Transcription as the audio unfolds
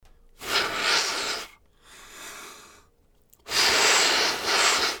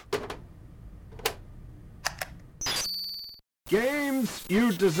Games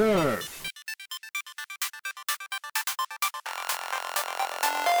you deserve.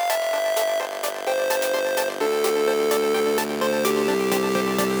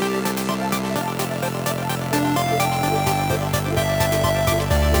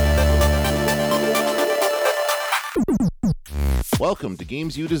 Welcome to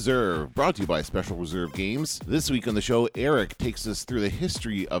Games You Deserve, brought to you by Special Reserve Games. This week on the show, Eric takes us through the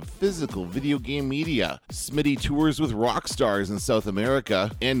history of physical video game media. Smitty tours with rock stars in South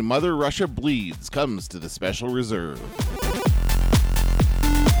America, and Mother Russia Bleeds comes to the Special Reserve.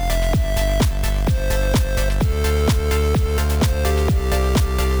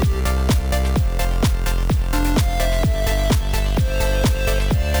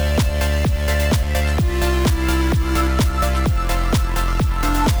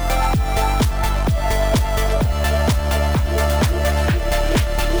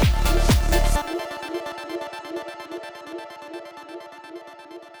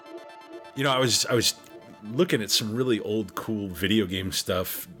 You know, I was looking at some really old, cool video game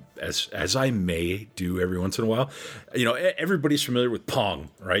stuff, as I may do every once in a while. You know, everybody's familiar with Pong,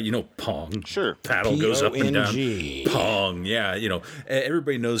 right? You know, Pong. Sure. Paddle goes up and down. P-O-N-G. Pong, yeah. You know,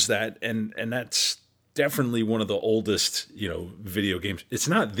 everybody knows that, and that's definitely one of the oldest, you know, video games. It's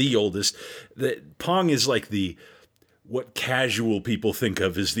not the oldest. Pong is like what casual people think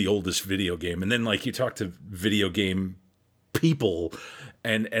of as the oldest video game, and then like you talk to video game people.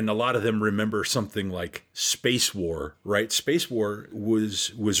 And a lot of them remember something like Space War, right? Space War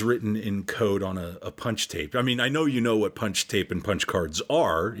was written in code on a punch tape. I mean, I know you know what punch tape and punch cards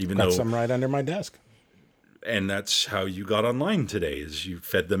are, even Got though some right under my desk. And that's how you got online today, is you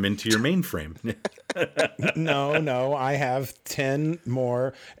fed them into your mainframe. No, I have 10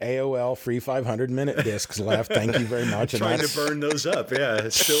 more AOL free 500-minute discs left. Thank you very much. Trying to burn those up, yeah.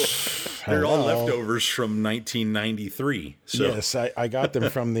 They're all leftovers from 1993. So. Yes, I got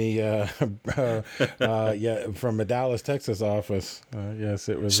them from the from the Dallas, Texas office. Yes,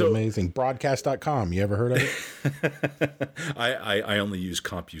 it was amazing. Broadcast.com. You ever heard of it? I only use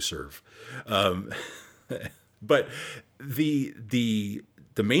CompuServe. But the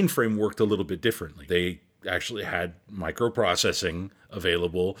mainframe worked a little bit differently. They actually had microprocessing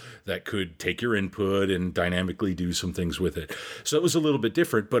available that could take your input and dynamically do some things with it. So it was a little bit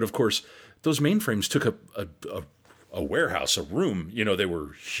different. But of course, those mainframes took a warehouse, a room. You know, they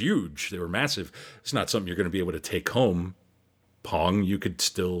were huge. They were massive. It's not something you're going to be able to take home. Pong, you could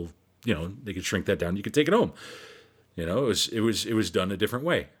still, you know, they could shrink that down. You could take it home. You know, it was done a different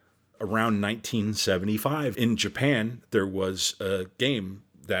way. Around 1975, in Japan, there was a game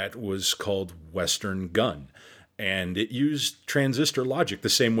that was called Western Gun. And it used transistor logic the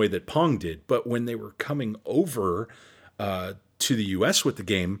same way that Pong did. But when they were coming over to the US with the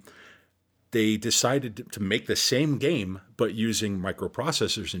game, they decided to make the same game, but using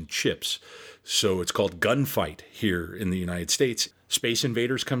microprocessors and chips. So it's called Gunfight here in the United States. Space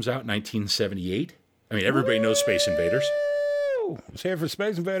Invaders comes out in 1978. I mean, everybody knows Space Invaders. It's here for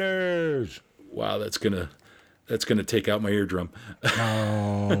Space Invaders. Wow, that's gonna take out my eardrum.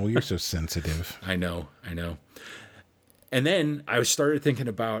 Oh, you're so sensitive. I know. And then I started thinking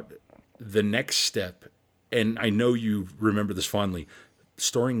about the next step, and I know you remember this fondly,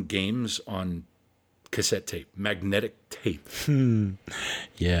 storing games on cassette tape, magnetic tape.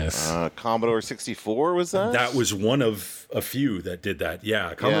 Yes. Commodore 64 was that? That was one of a few that did that.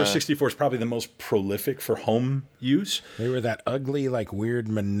 Yeah, Commodore 64 is probably the most prolific for home use. They were that ugly, like weird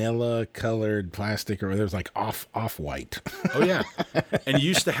manila colored plastic, or there was like off white. Oh yeah, and you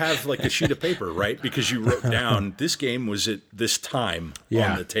used to have like a sheet of paper, right? Because you wrote down this game was at this time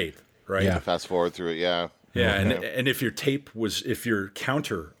on the tape, right? Yeah. Fast forward through it, yeah. Yeah, and if your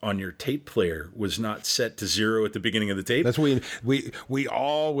counter on your tape player was not set to 0 at the beginning of the tape, that's we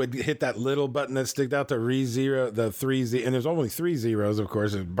all would hit that little button that sticked out, the the 3 Z, and there's only 3 zeros, of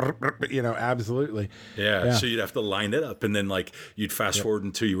course. You know, absolutely. Yeah. So you'd have to line it up, and then like you'd fast forward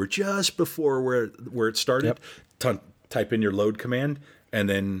until you were just before where it started. Type in your load command, and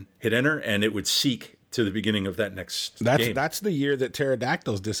then hit enter, and it would seek to the beginning of that next game. That's the year that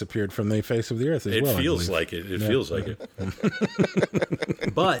pterodactyls disappeared from the face of the earth as well. It feels like it. It feels like it.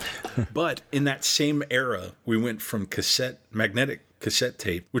 But in that same era, we went from magnetic cassette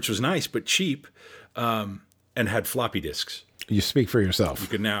tape, which was nice but cheap, and had floppy disks. You speak for yourself. You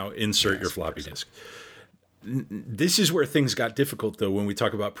could now insert your floppy disk. This is where things got difficult, though, when we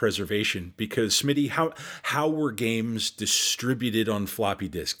talk about preservation, because Smitty, how were games distributed on floppy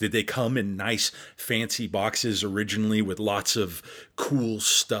disk? Did they come in nice, fancy boxes originally with lots of cool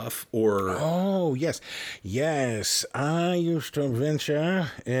stuff, or? Oh, yes. Yes. I used to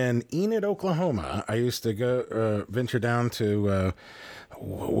venture in Enid, Oklahoma. I used to go venture down to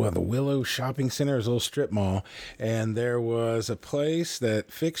the Willow Shopping Center, is a little strip mall, and there was a place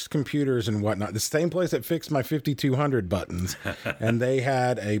that fixed computers and whatnot. The same place that fixed my 5200 buttons, and they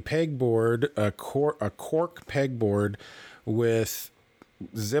had a pegboard, a cork pegboard with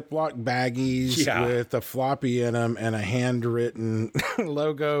Ziploc baggies with a floppy in them and a handwritten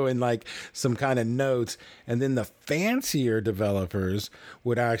logo and like some kind of notes. And then the fancier developers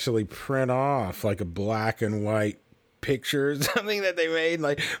would actually print off like a black and white picture, something that they made,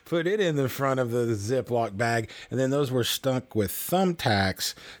 like put it in the front of the Ziploc bag, and then those were stuck with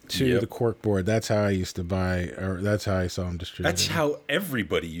thumbtacks to the corkboard. That's how I used to buy, or that's how I saw them distributed. That's how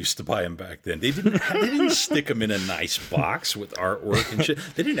everybody used to buy them back then. They didn't stick them in a nice box with artwork and shit.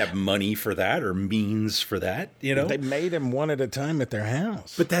 They didn't have money for that or means for that, you know. They made them one at a time at their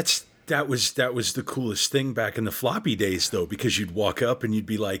house. But that was the coolest thing back in the floppy days, though, because you'd walk up and you'd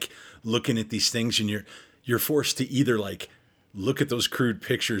be like looking at these things, and you're forced to either like look at those crude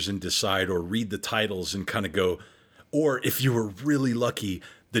pictures and decide, or read the titles and kind of go, or if you were really lucky,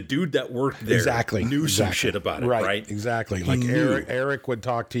 the dude that worked there knew some shit about it, right? Exactly. Like Eric would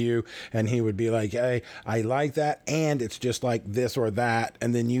talk to you and he would be like, hey, I like that, and it's just like this or that.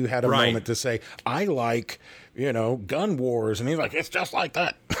 And then you had a moment to say, I like, Gun Wars. And he's like, it's just like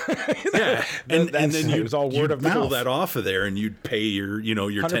that. Yeah. And then it was all word of mouth. Pull that off of there and you'd pay your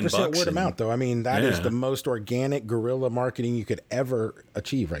 $10 word of mouth, though. I mean, that is the most organic guerrilla marketing you could ever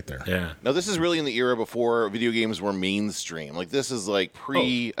achieve right there. Yeah. Now, this is really in the era before video games were mainstream. Like, this is like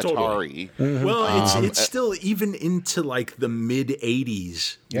pre-Atari. Totally. Mm-hmm. Well, it's still, even into like the mid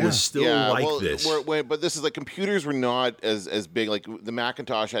 80s was still this. But this is like, computers were not as big. Like, the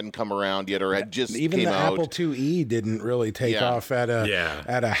Macintosh hadn't come around yet, or had just even came the out. Apple IIe didn't really take off at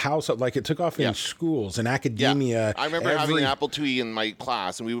a house. Like, it took off in schools and academia. Yeah. I remember having an Apple IIe in my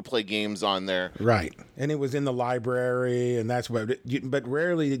class, and we would play games on there. Right. And it was in the library, and that's what. But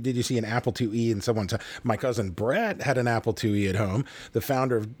rarely did you see an Apple IIe in someone's. My cousin Brett had an Apple IIe at home, the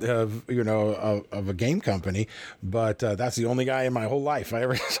founder of a game company. But that's the only guy in my whole life I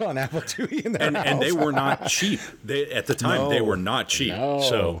ever saw an Apple IIe in their house. And they were not cheap. At the time, they were not cheap. No.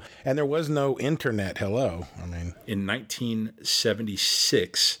 So, and there was no internet. Hello. I mean, in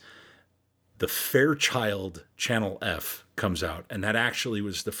 1976, the Fairchild Channel F comes out, and that actually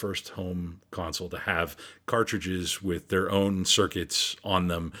was the first home console to have cartridges with their own circuits on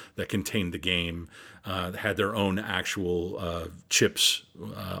them that contained the game, had their own actual chips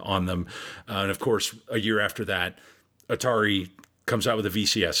on them. And of course, a year after that, Atari comes out with a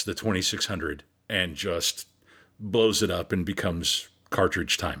VCS, the 2600, and just blows it up and becomes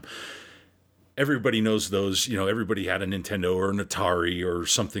cartridge time. Everybody knows those, everybody had a Nintendo or an Atari or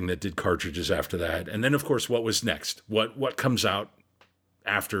something that did cartridges after that. And then, of course, what was next? What comes out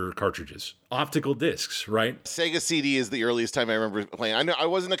after cartridges? Optical discs, right? Sega CD is the earliest time I remember playing. I know I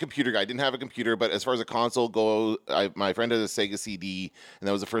wasn't a computer guy. I didn't have a computer, but as far as a console goes, my friend had a Sega CD, and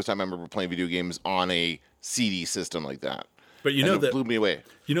that was the first time I remember playing video games on a CD system like that. But it blew me away.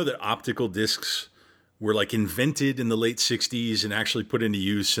 You know that optical discs were like invented in the late 60s and actually put into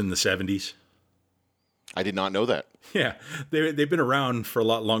use in the 70s? I did not know that. Yeah, they've been around for a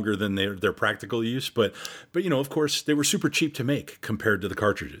lot longer than their practical use, but of course they were super cheap to make compared to the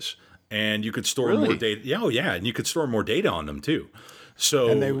cartridges, and you could store more data. Yeah, and you could store more data on them too. So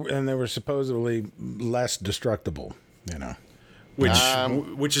and they were supposedly less destructible,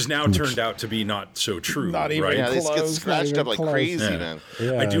 which has now turned out to be not so true. Not even right? Yeah, they get scratched up like crazy, man.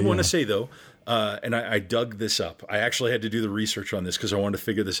 Yeah, I do want to say though. And I dug this up. I actually had to do the research on this because I wanted to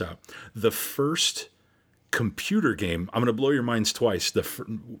figure this out. The first computer game, I'm going to blow your minds twice,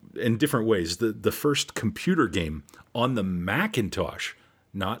 in different ways. The first computer game on the Macintosh,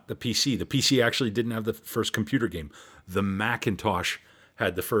 not the PC. The PC actually didn't have the first computer game. The Macintosh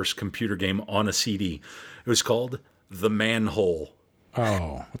had the first computer game on a CD. It was called The Manhole.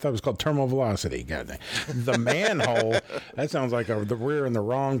 Oh, I thought it was called Terminal Velocity. Goddamn. The Manhole. That sounds like we're in the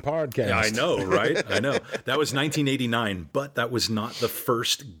wrong podcast. Yeah, I know, right? I know. That was 1989, but that was not the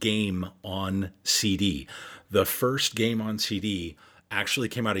first game on CD. The first game on CD actually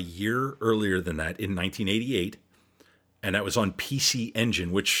came out a year earlier than that, in 1988, and that was on PC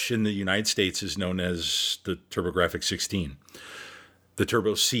Engine, which in the United States is known as the TurboGrafx 16. The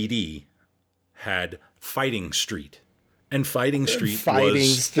Turbo CD had Fighting Street. And Fighting Street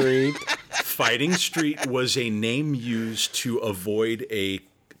Fighting Street was a name used to avoid a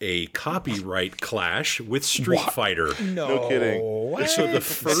copyright clash with Street Fighter. No kidding. What? So the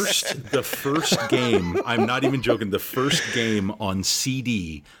first game, I'm not even joking, the first game on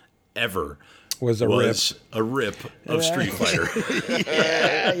CD ever was a rip of Street Fighter.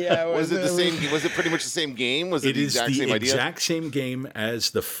 yeah. Was it the same? Was it pretty much the same game? Was it the exact same idea? Exact same game as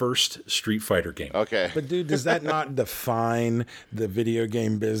the first Street Fighter game. Okay. But dude, does that not define the video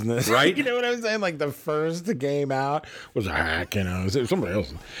game business? Right. You know what I'm saying? Like the first game out was a hack, it was somebody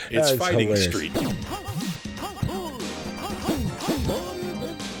else. It's Fighting hilarious. Street.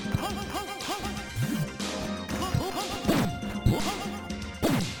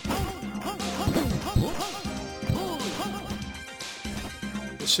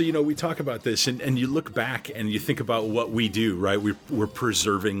 So, we talk about this and you look back and you think about what we do, right? We're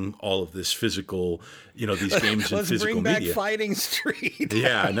preserving all of this physical, these games in physical bring back media. Fighting Street.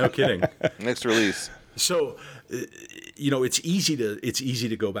 Yeah, no kidding. Next release. So, it's easy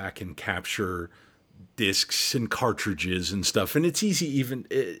to go back and capture discs and cartridges and stuff. And it's easy even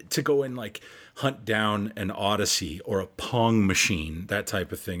to go and like hunt down an Odyssey or a Pong machine, that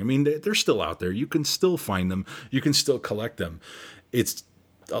type of thing. I mean, they're still out there. You can still find them. You can still collect them. It's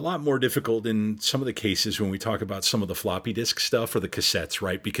a lot more difficult in some of the cases when we talk about some of the floppy disk stuff or the cassettes,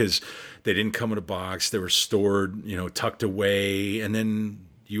 right? Because they didn't come in a box. They were stored, tucked away. And then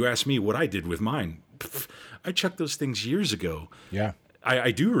you ask me what I did with mine. I chucked those things years ago. Yeah.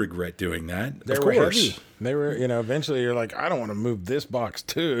 I do regret doing that. They of were course. heavy. They were, eventually you're like, I don't want to move this box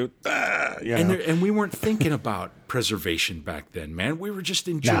too. And we weren't thinking about preservation back then, man. We were just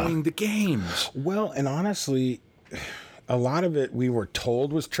enjoying the games. Well, and honestly, a lot of it we were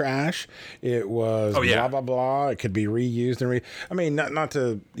told was trash. It was blah, blah, blah. It could be reused and I mean, not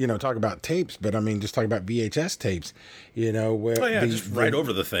to, talk about tapes, but I mean, just talk about VHS tapes, where just right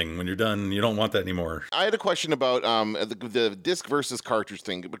over the thing. When you're done, you don't want that anymore. I had a question about the disc versus cartridge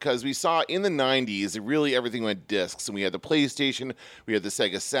thing, because we saw in the 90s, really everything went discs. And we had the PlayStation, we had the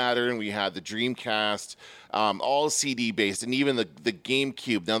Sega Saturn, we had the Dreamcast, all CD based, and even the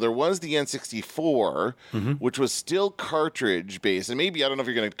GameCube. Now, there was the N64, which was still cartridge based. And maybe, I don't know if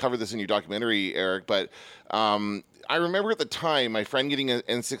you're going to cover this in your documentary, Eric, but I remember at the time my friend getting an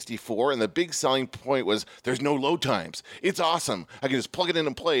N64, and the big selling point was there's no load times. It's awesome. I can just plug it in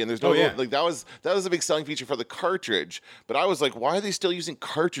and play, and there's no load. Like that was a big selling feature for the cartridge. But I was like, why are they still using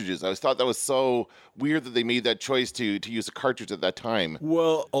cartridges? I always thought that was so weird that they made that choice to use a cartridge at that time.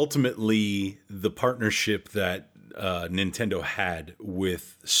 Well, ultimately, the partnership that Nintendo had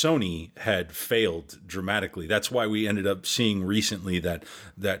with Sony had failed dramatically. That's why we ended up seeing recently that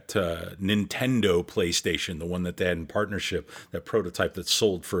Nintendo PlayStation, the one that they had in partnership, that prototype that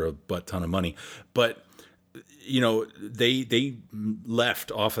sold for a butt ton of money. But they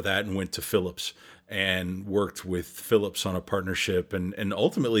left off of that and went to Philips and worked with Philips on a partnership, and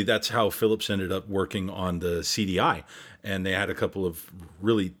ultimately that's how Philips ended up working on the CDI, and they had a couple of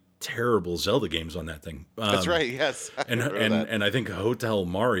really terrible Zelda games on that thing. That's right. Yes. And I think Hotel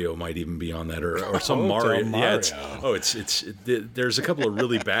Mario might even be on that, or some Mario. Yeah. There's a couple of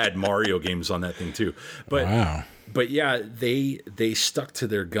really bad Mario games on that thing too. But wow. But yeah, they stuck to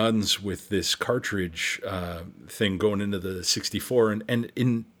their guns with this cartridge thing going into the 64, and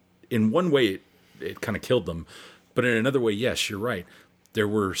in one way it kind of killed them, but in another way, yes, you're right. There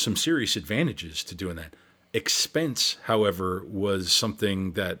were some serious advantages to doing that. Expense, however, was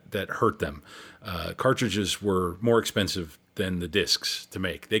something that hurt them. Cartridges were more expensive than the discs to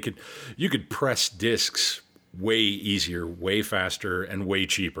make. You could press discs way easier, way faster, and way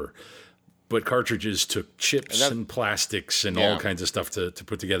cheaper. But cartridges took chips and plastics and all kinds of stuff to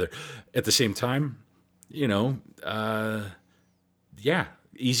put together. At the same time,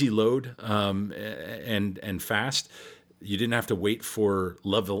 easy load and fast. You didn't have to wait for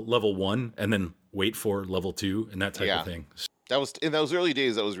level 1 and then wait for level 2 and that type of thing. That was in those early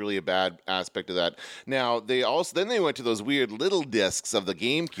days. That was really a bad aspect of that. Now they went to those weird little discs of the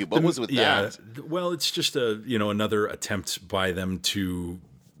GameCube. What was with that? Well, it's just another attempt by them to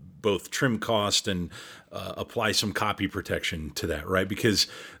both trim cost and apply some copy protection to that, right? Because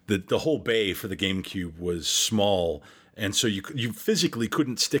the whole bay for the GameCube was small, and so you physically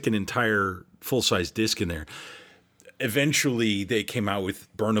couldn't stick an entire full-size disc in there. Eventually, they came out with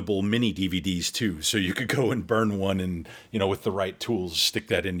burnable mini DVDs too, so you could go and burn one, and with the right tools, stick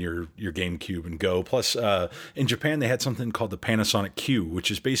that in your GameCube and go. Plus, in Japan, they had something called the Panasonic Q, which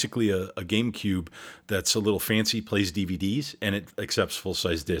is basically a GameCube that's a little fancy, plays DVDs, and it accepts full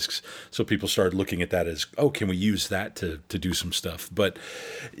size discs. So people started looking at that as, can we use that to do some stuff? But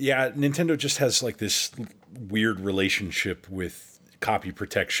yeah, Nintendo just has like this weird relationship with copy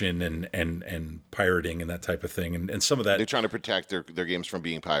protection and pirating and that type of thing, and some of that. They're trying to protect their games from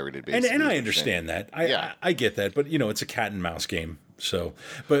being pirated, basically. And I understand that. I get that, but it's a cat and mouse game. So,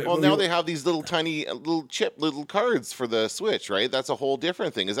 but now they have these little tiny little cards for the Switch, right? That's a whole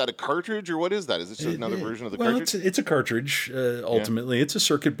different thing. Is that a cartridge or what is that? Is it just another version of the cartridge? It's a cartridge. Ultimately, it's a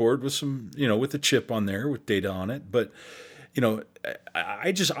circuit board with some, with a chip on there with data on it. But,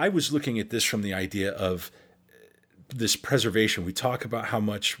 I was looking at this from the idea of this preservation. We talk about how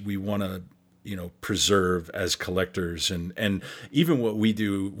much we want to, preserve as collectors, and even what we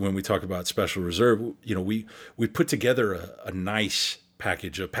do when we talk about Special Reserve, we put together a nice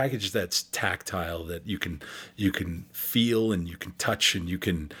package, a package that's tactile, that you can feel and you can touch and you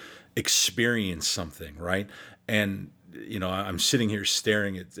can experience something, right? And I'm sitting here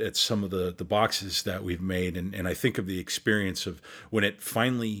staring at some of the boxes that we've made, and I think of the experience of when it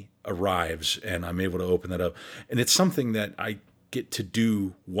finally arrives and I'm able to open that up, and it's something that I get to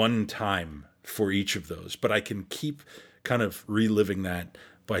do one time for each of those, but I can keep kind of reliving that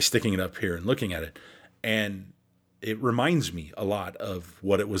by sticking it up here and looking at it. And it reminds me a lot of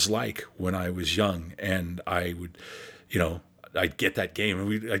what it was like when I was young, and I would, I'd get that game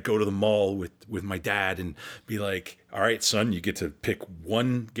and I'd go to the mall with my dad and be like, all right, son, you get to pick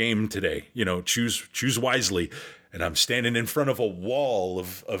one game today, choose wisely. And I'm standing in front of a wall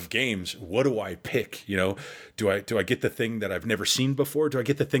of games. What do I pick? Do I get the thing that I've never seen before? Do I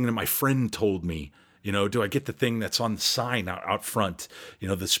get the thing that my friend told me? Do I get the thing that's on the sign out front?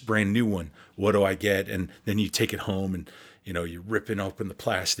 This brand new one. What do I get? And then you take it home and, you're ripping open the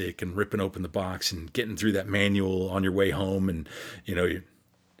plastic and ripping open the box and getting through that manual on your way home. And,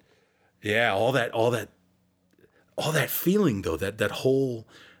 all that feeling though, that whole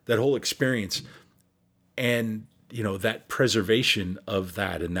experience. And, that preservation of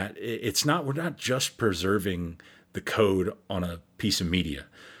that, and that we're not just preserving the code on a piece of media.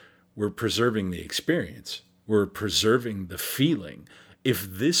 We're preserving the experience. We're preserving the feeling. If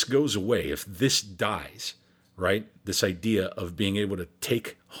this goes away, if this dies, right? This idea of being able to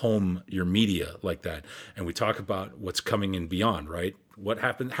take home your media like that. And we talk about what's coming in beyond, right? What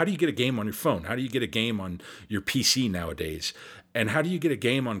happens? How do you get a game on your phone? How do you get a game on your PC nowadays? And how do you get a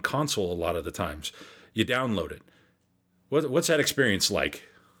game on console a lot of the times? You download it. What's that experience like?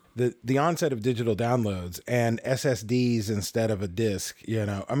 The onset of digital downloads and SSDs instead of a disk,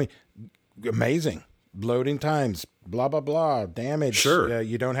 amazing. Loading times, blah, blah, blah, damage. Sure.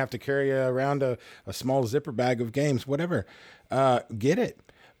 You don't have to carry around a small zipper bag of games, whatever. Get it.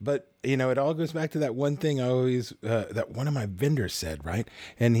 But, it all goes back to that one thing I always, that one of my vendors said, right?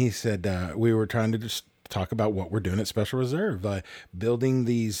 And he said, we were trying to just talk about what we're doing at Special Reserve, building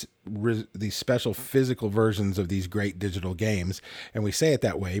these special physical versions of these great digital games. And we say it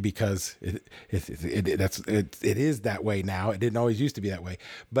that way because it is that way now. It didn't always used to be that way.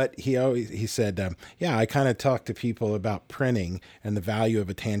 But he said, I kind of talk to people about printing and the value of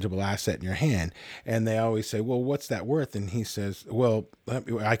a tangible asset in your hand. And they always say, well, what's that worth? And he says, well,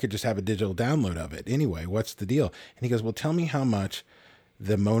 I could just have a digital download of it. Anyway, what's the deal? And he goes, well, tell me how much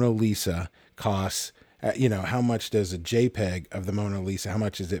the Mona Lisa costs. How much does a JPEG of the Mona Lisa, how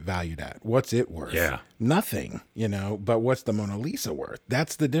much is it valued at? What's it worth? Yeah. Nothing, but what's the Mona Lisa worth?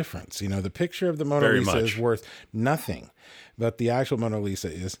 That's the difference. The picture of the Mona Lisa is worth nothing, but the actual Mona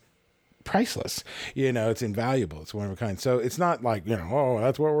Lisa is priceless. It's invaluable. It's one of a kind. So it's not like,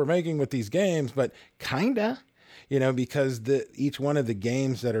 that's what we're making with these games, but kinda, because each one of the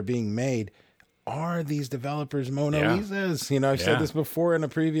games that are being made are these developers Mona Lisas. I've said this before in a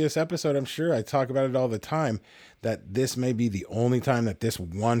previous episode. I'm sure I talk about it all the time, that this may be the only time that this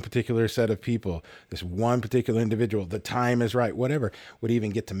one particular set of people, this one particular individual, the time is right, whatever, would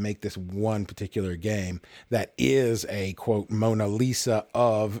even get to make this one particular game that is a, quote, Mona Lisa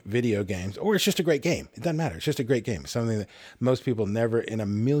of video games. Or it's just a great game. It doesn't matter. It's just a great game. Something that most people never in a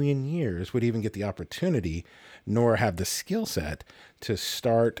million years would even get the opportunity nor have the skill set to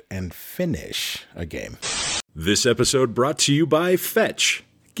start and finish a game. This episode brought to you by Fetch.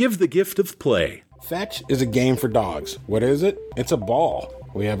 Give the gift of play. Fetch is a game for dogs. What is it? It's a ball.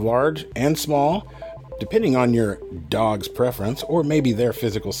 We have large and small, depending on your dog's preference or maybe their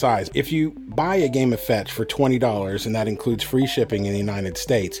physical size. If you buy a game of Fetch for $20, and that includes free shipping in the United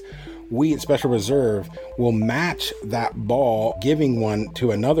States, we at Special Reserve will match that ball, giving one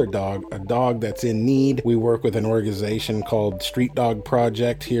to another dog, a dog that's in need. We work with an organization called Street Dog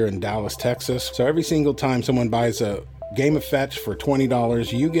Project here in Dallas, Texas. So every single time someone buys a game of Fetch for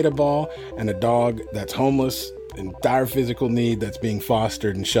 $20, you get a ball, and a dog that's homeless, in dire physical need that's being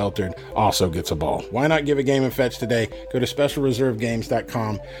fostered and sheltered also gets a ball. Why not give a game of fetch today? Go to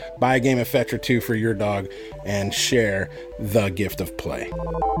specialreservegames.com, buy a game of fetch or two for your dog, and share the gift of play.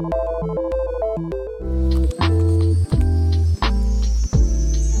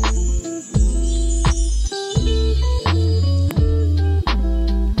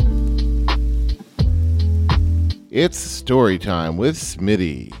 It's story time with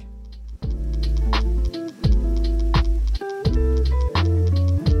Smitty.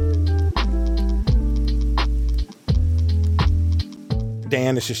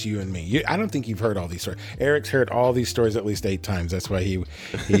 Dan, it's just you and me. I don't think you've heard all these stories. Eric's heard all these stories at least 8 times. That's why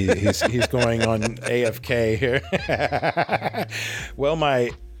he's going on AFK here. Well,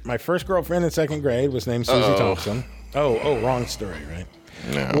 my first girlfriend in 2nd grade was named Susie Thompson. Oh, wrong story, right?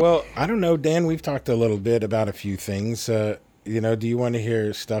 No. Well, I don't know, Dan. We've talked a little bit about a few things. Do you want to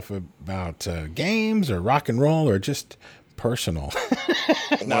hear stuff about games or rock and roll or just personal?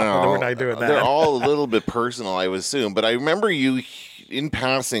 No, we're not doing that. They're all a little bit personal, I would assume. But I remember you, in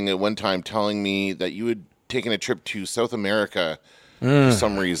passing at one time, telling me that you had taken a trip to South America for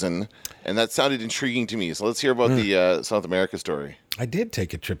some reason, and that sounded intriguing to me. So let's hear about the South America story. I did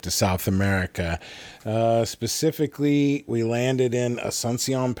take a trip to South America. Specifically, we landed in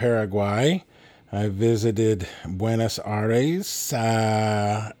Asuncion, Paraguay. I visited Buenos Aires.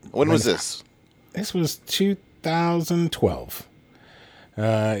 When was this? This was 2012.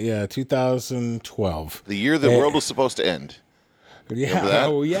 2012. The year the world was supposed to end. Yeah.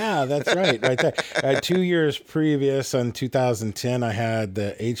 Oh, yeah. That's right. Right there. 2 years previous, in 2010, I had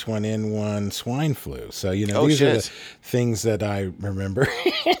the H1N1 swine flu. So these are the things that I remember.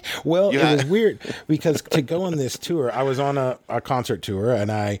 Well, it was weird because to go on this tour, I was on a concert tour,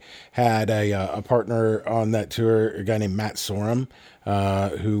 and I had a partner on that tour, a guy named Matt Sorum,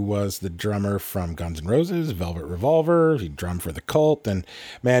 who was the drummer from Guns N' Roses, Velvet Revolver. He drummed for The Cult, and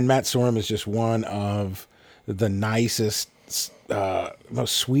man, Matt Sorum is just one of the nicest,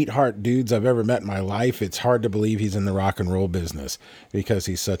 most sweetheart dudes I've ever met in my life. It's hard to believe he's in the rock and roll business because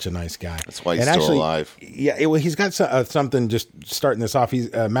he's such a nice guy. That's why he's still alive. Yeah, he's got something, just starting this off.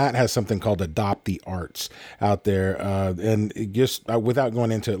 Matt has something called Adopt the Arts out there. And just without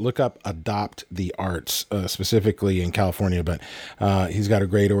going into it, look up Adopt the Arts, specifically in California. But he's got a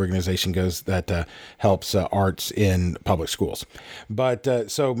great organization that helps arts in public schools. But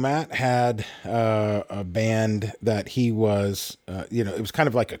so Matt had a band that he was, it was kind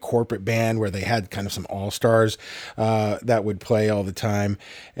of like a corporate band where they had kind of some all-stars that would play all the time.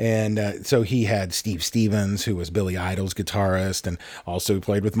 And so he had Steve Stevens, who was Billy Idol's guitarist, and also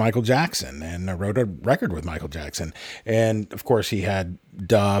played with Michael Jackson and wrote a record with Michael Jackson. And of course he had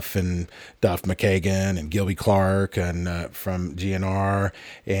Duff McKagan and Gilby Clarke and from GNR,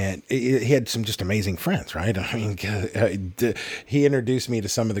 and he had some just amazing friends, right? I mean, he introduced me to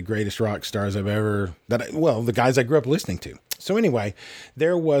some of the greatest rock stars the guys I grew up listening to. So anyway,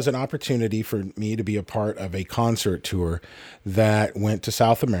 there was an opportunity for me to be a part of a concert tour that went to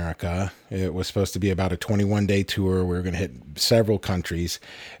South America. It was supposed to be about a 21-day tour. We were going to hit several countries,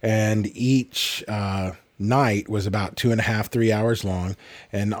 and each night was about 2.5, 3 hours long.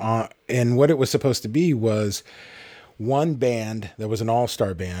 And what it was supposed to be was one band that was an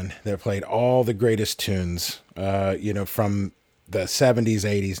all-star band that played all the greatest tunes, from the 70s,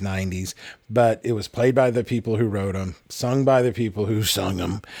 80s, 90s, but it was played by the people who wrote them, sung by the people who sung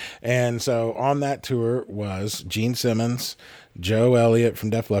them. And so on that tour was Gene Simmons, Joe Elliott from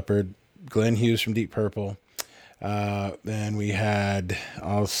Def Leppard, Glenn Hughes from Deep Purple. Then we had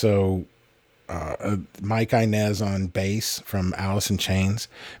also Mike Inez on bass from Alice in Chains,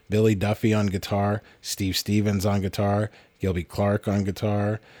 Billy Duffy on guitar, Steve Stevens on guitar, Gilby Clarke on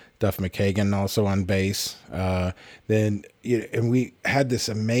guitar, Duff McKagan also on bass. And we had this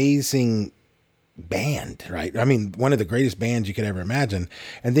amazing band, right? I mean, one of the greatest bands you could ever imagine.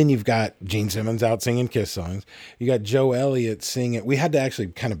 And then you've got Gene Simmons out singing Kiss songs. You got Joe Elliott singing. We had to actually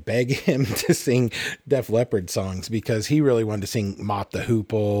kind of beg him to sing Def Leppard songs because he really wanted to sing Mott the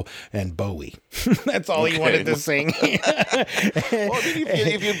Hoople and Bowie. That's all he wanted to sing. Well, I mean,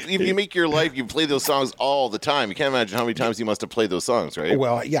 if you make your life, you play those songs all the time. You can't imagine how many times he must have played those songs, right?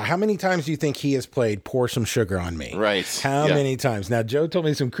 Well, yeah. How many times do you think he has played Pour Some Sugar on Me? Right. How many times? Now, Joe told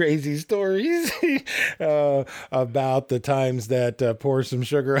me some crazy stories about the times that Pour Some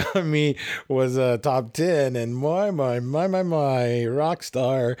Sugar on Me was top 10 and my rock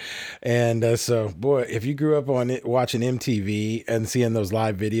star. And so, boy, if you grew up on it, watching MTV and seeing those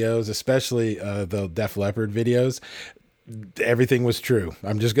live videos, especially the Def Leppard videos, everything was true.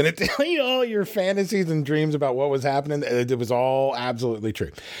 I'm just going to tell you all your fantasies and dreams about what was happening. It was all absolutely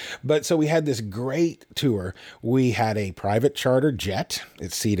true. But so we had this great tour. We had a private charter jet.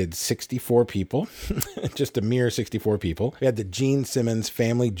 It seated 64 people, just a mere 64 people. We had the Gene Simmons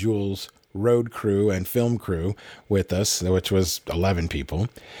Family Jewels road crew and film crew with us, which was 11 people.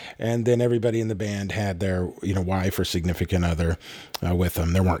 And then everybody in the band had their, wife or significant other with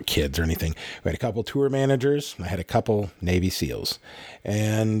them. There weren't kids or anything. We had a couple tour managers. I had a couple Navy SEALs.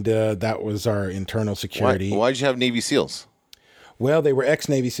 And that was our internal security. Why did you have Navy SEALs? Well, they were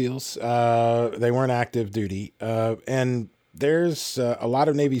ex-Navy SEAls. They weren't active duty. And there's a lot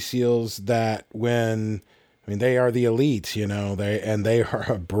of Navy SEAls that they are the elites, they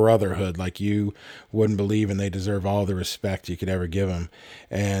are a brotherhood like you wouldn't believe, and they deserve all the respect you could ever give them.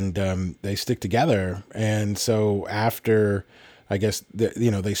 And they stick together. And so after, I guess,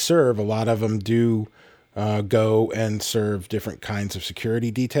 they serve, a lot of them do go and serve different kinds of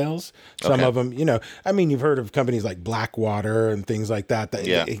security details. Some of them, you've heard of companies like Blackwater and things like that.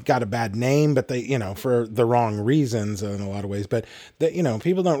 It got a bad name, but they, for the wrong reasons in a lot of ways. But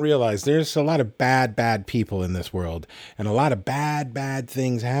people don't realize there's a lot of bad people in this world, and a lot of bad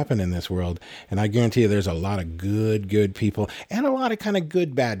things happen in this world. And I guarantee you there's a lot of good people and a lot of kind of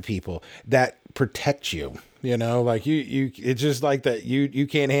good, bad people that protect you. Like it's just like that. You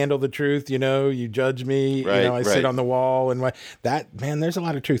can't handle the truth. You judge me. Right, I sit on the wall and there's a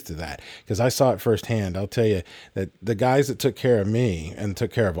lot of truth to that, because I saw it firsthand. I'll tell you that the guys that took care of me and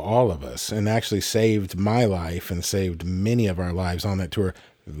took care of all of us and actually saved my life and saved many of our lives on that tour,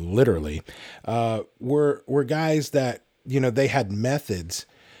 literally, were guys that, they had methods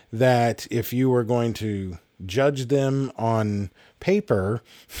that if you were going to judge them on paper,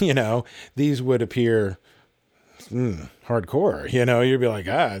 these would appear hardcore, you'd be like,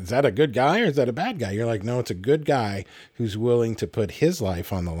 is that a good guy or is that a bad guy? You're like, no, it's a good guy who's willing to put his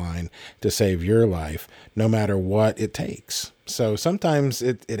life on the line to save your life, no matter what it takes. So sometimes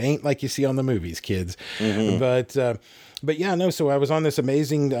it ain't like you see on the movies, kids. Mm-hmm. But yeah, no. So I was on this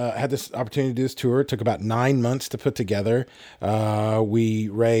amazing, had this opportunity to do this tour. It took about 9 months to put together. We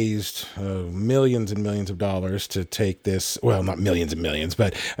raised millions and millions of dollars to take this. Well, not millions and millions,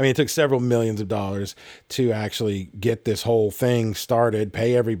 but it took several millions of dollars to actually get this whole thing started,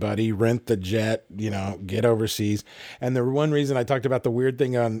 pay everybody, rent the jet, get overseas. And the one reason I talked about the weird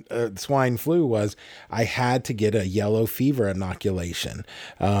thing on swine flu was I had to get a yellow fever inoculation.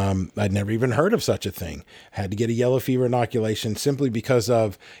 I'd never even heard of such a thing. I had to get a yellow fever inoculation simply because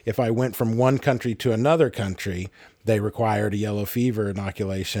of, if I went from one country to another country, they required a yellow fever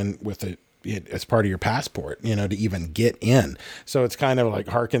inoculation with it as part of your passport, to even get in. So it's kind of like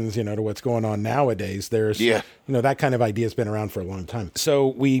harkens, to what's going on nowadays. There's, that kind of idea has been around for a long time. So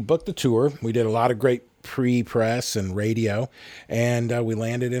we booked the tour. We did a lot of great pre-press and radio, and we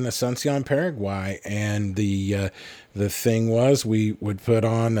landed in Asuncion, Paraguay. And the thing was, we would put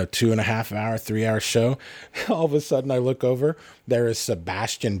on a 2.5 hour, 3 hour show. All of a sudden I look over, there is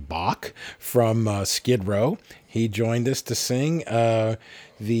Sebastian Bach from Skid Row. He joined us to sing. So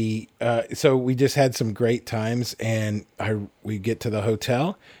we just had some great times, and we get to the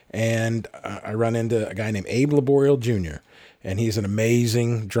hotel, and I run into a guy named Abe Laboriel Jr., and he's an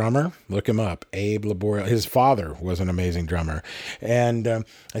amazing drummer. Look him up, Abe Laboriel. His father was an amazing drummer. And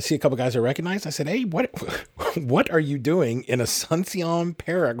I see a couple guys I recognize. I said, hey, what are you doing in Asuncion,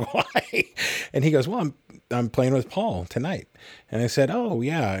 Paraguay? And he goes, well, I'm playing with Paul tonight. And I said, oh,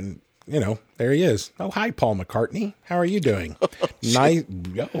 yeah. And there he is. Oh, hi, Paul McCartney. How are you doing? Nice.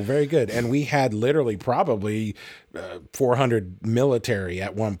 Oh, very good. And we had literally probably 400 military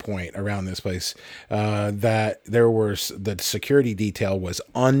at one point around this place. That the security detail was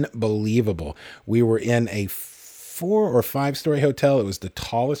unbelievable. We were in a 4 or 5 story hotel. It was the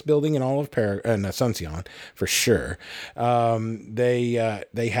tallest building in all of Asuncion, for sure. They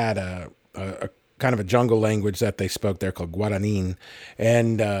had a kind of a jungle language that they spoke there called Guaraní,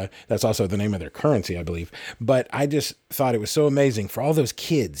 and that's also the name of their currency, I believe. But I just thought it was so amazing for all those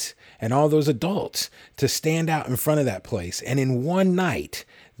kids and all those adults to stand out in front of that place. And in one night,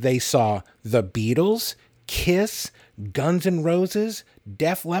 they saw the Beatles, Kiss, Guns N' Roses,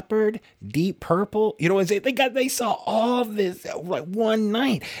 Def Leppard, Deep Purple. They saw all this like one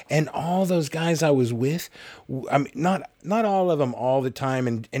night, and all those guys I was with. Not all of them all the time,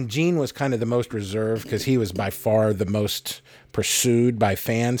 and Gene was kind of the most reserved because he was by far the most pursued by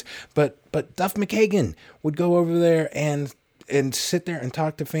fans. But Duff McKagan would go over there and and sit there and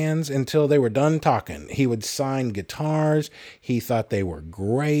talk to fans until they were done talking. He would sign guitars. He thought they were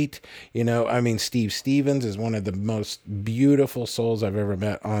great. Steve Stevens is one of the most beautiful souls I've ever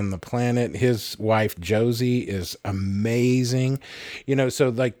met on the planet. His wife, Josie, is amazing. So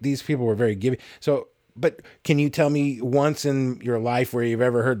like these people were very giving. So, but can you tell me once in your life where you've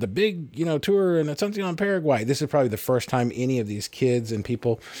ever heard the big, tour in Asuncion, Paraguay? This is probably the first time any of these kids and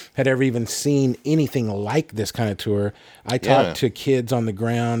people had ever even seen anything like this kind of tour. I talked to kids on the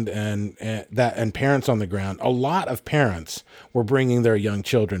ground and parents on the ground. A lot of parents were bringing their young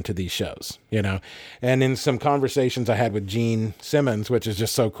children to these shows, and in some conversations I had with Gene Simmons, which is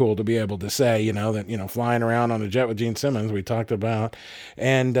just so cool to be able to say, that, flying around on a jet with Gene Simmons, we talked about,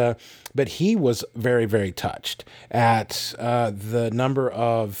 but he was very, very touched at the number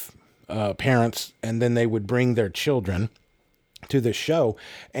of parents, and then they would bring their children to the show.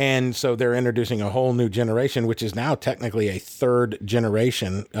 And so they're introducing a whole new generation, which is now technically a third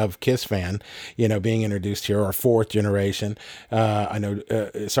generation of Kiss fan, being introduced here, or fourth generation. I know,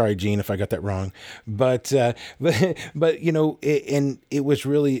 sorry, Gene, if I got that wrong, but it was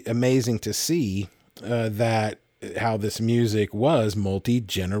really amazing to see that how this music was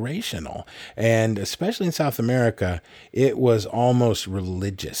multi-generational, and especially in South America, it was almost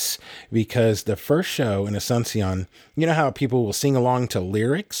religious, because the first show in Asuncion, how people will sing along to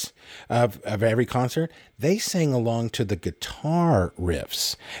lyrics of every concert? They sang along to the guitar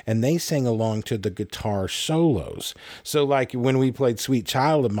riffs, and they sang along to the guitar solos. So like when we played Sweet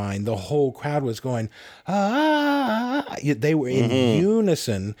Child of Mine, the whole crowd was going, ah, they were in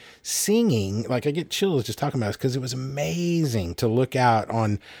unison singing. Like I get chills just talking about this, because it was amazing to look out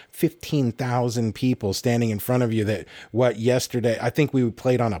on 15,000 people standing in front of you. Yesterday, I think we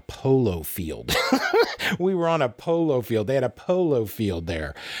played on a polo field. We were on a polo field. They had a polo field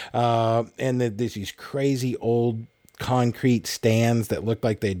there. And there's these crazy old concrete stands that looked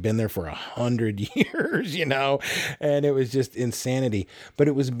like they'd been there for 100 years, and it was just insanity, but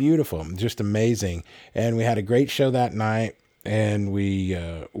it was beautiful, just amazing. And we had a great show that night, and we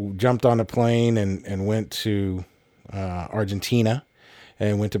jumped on a plane and went to Argentina,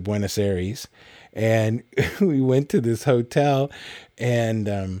 and went to Buenos Aires, and we went to this hotel,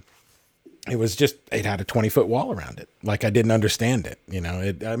 and it was just, it had a 20-foot wall around it. Like I didn't understand it.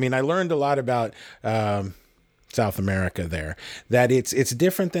 I learned a lot about South America there, that it's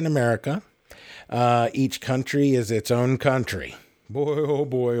different than America. Each country is its own country. Boy, oh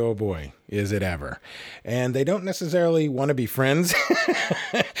boy, oh boy, is it ever. And they don't necessarily want to be friends.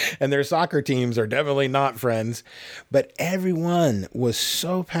 And their soccer teams are definitely not friends. But everyone was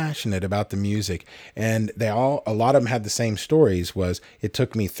so passionate about the music. And a lot of them had the same stories. Was it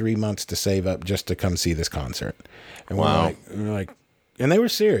took me 3 months to save up just to come see this concert. And wow. we're like, and they were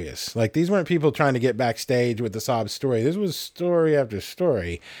serious. Like, these weren't people trying to get backstage with the sob story. This was story after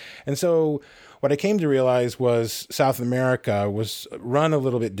story. And so what I came to realize was South America was run a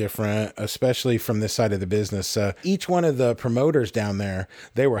little bit different, especially from this side of the business. Each one of the promoters down there,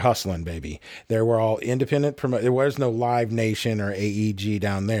 they were hustling, baby. They were all independent promoters. There was no Live Nation or AEG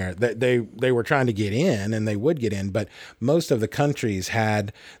down there. They were trying to get in, and they would get in, but most of the countries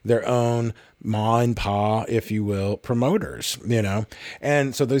had their own ma and pa, if you will, promoters,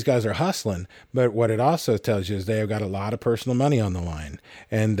 and so those guys are hustling. But what it also tells you is they have got a lot of personal money on the line,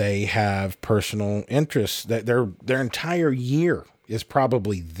 and they have personal interests that their entire year is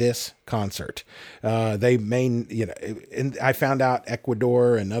probably this concert. They may, and I found out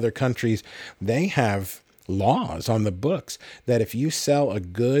Ecuador and other countries, they have laws on the books that if you sell a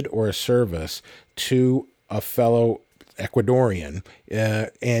good or a service to a fellow Ecuadorian,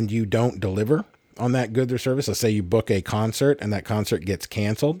 and you don't deliver on that good or service, let's say you book a concert and that concert gets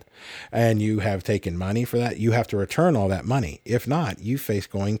canceled and you have taken money for that, you have to return all that money. If not, you face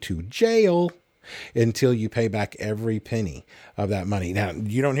going to jail until you pay back every penny of that money. Now,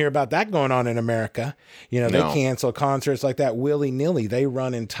 you don't hear about that going on in America. They cancel concerts like that willy-nilly. They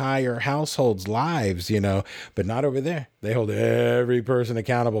run entire households' lives, but not over there. They hold every person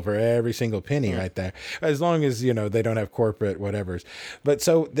accountable for every single penny right there, as long as, they don't have corporate whatevers. But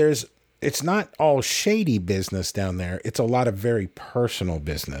so it's not all shady business down there. It's a lot of very personal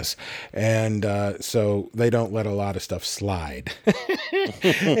business. And so they don't let a lot of stuff slide.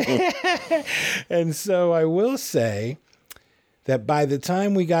 And so I will say that by the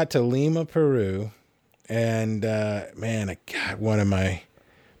time we got to Lima, Peru, and one of my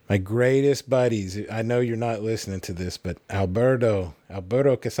greatest buddies, I know you're not listening to this, but Alberto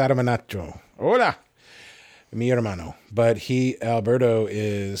Quesada Manacho. Hola. Mi hermano, but Alberto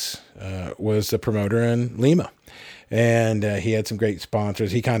was the promoter in Lima, And he had some great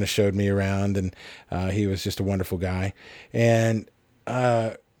sponsors. He kind of showed me around, and he was just a wonderful guy. And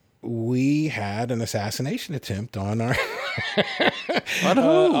we had an assassination attempt on our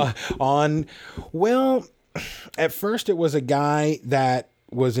well, at first it was a guy that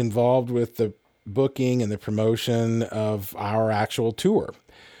was involved with the booking and the promotion of our actual tour,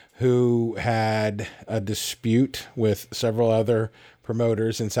 who had a dispute with several other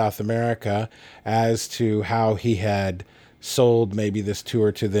promoters in South America as to how he had sold maybe this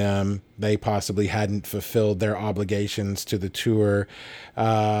tour to them. They possibly hadn't fulfilled their obligations to the tour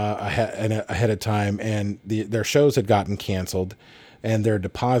ahead of time, and their shows had gotten canceled, and their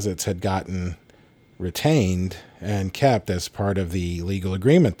deposits had gotten retained and kept as part of the legal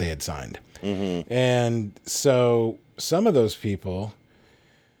agreement they had signed. Mm-hmm. And so some of those people,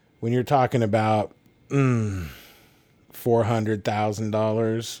 when you're talking about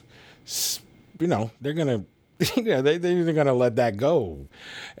 $400,000, they're gonna, they're gonna let that go.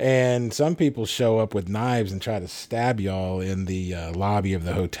 And some people show up with knives and try to stab y'all in the lobby of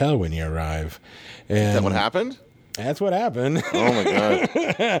the hotel when you arrive. And is that what happened? That's what happened. Oh my God.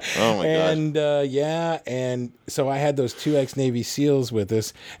 Oh my God. And and so I had those two ex-Navy SEALs with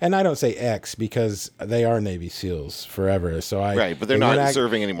us, and I don't say ex because they are Navy SEALs forever. So right, but they're not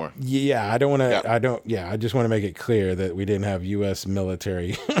serving anymore. Yeah, I don't want to. Yeah. I just want to make it clear that we didn't have U.S.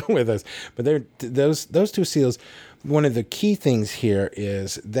 military with us. But those two SEALs. One of the key things here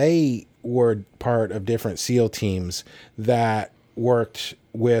is they were part of different SEAL teams that worked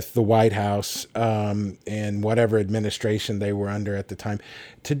with the White House and whatever administration they were under at the time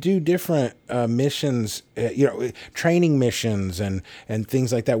to do different missions, training missions and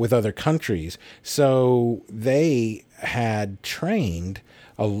things like that with other countries. So they had trained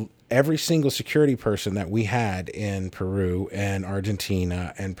every single security person that we had in Peru and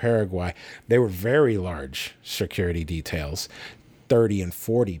Argentina and Paraguay. They were very large security details. 30 and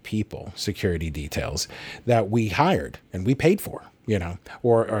 40 people, security details that we hired and we paid for,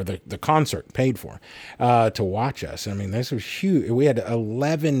 or the concert paid for to watch us. I mean, this was huge. We had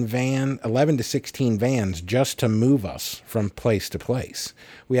 11 to 16 vans just to move us from place to place.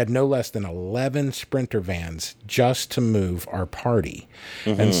 We had no less than 11 Sprinter vans just to move our party.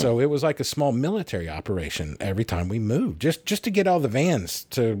 Mm-hmm. And so it was like a small military operation every time we moved, just to get all the vans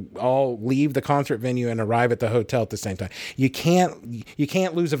to all leave the concert venue and arrive at the hotel at the same time. You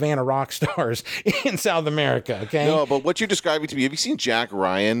can't lose a van of rock stars in South America, okay? No, but what you're describing to me, have you seen Jack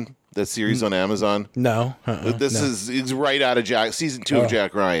Ryan, that series on Amazon? No. It's right out of season 2 of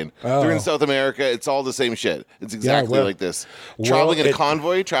Jack Ryan. They're in South America. It's all the same shit. It's exactly like this. Traveling as a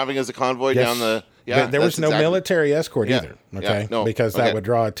convoy down the... Yeah, there was no military escort either, okay? Because that would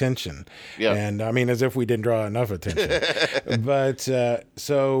draw attention. Yeah. And I mean, as if we didn't draw enough attention. But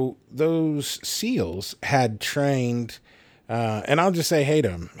so those SEALs had trained... and I'll just say hey to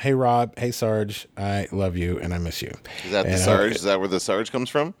him. Hey, Rob. Hey, Sarge. I love you and I miss you. Is that the Sarge? Is that where the Sarge comes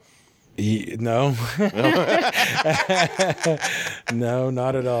from? No. No,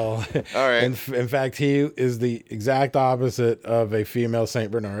 not at all. All right. In fact, he is the exact opposite of a female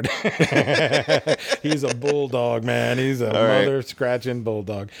Saint Bernard. He's a bulldog, man. He's a mother-scratching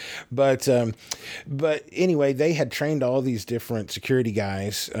bulldog. But anyway, they had trained all these different security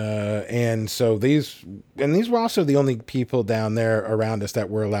guys, and so these were also the only people down there around us that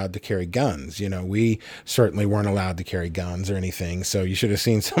were allowed to carry guns. We certainly weren't allowed to carry guns or anything. So you should have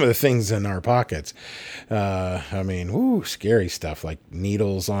seen some of the things in our pockets. I mean, scary stuff like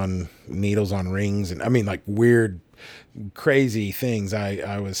needles on rings, and I mean like weird, crazy things.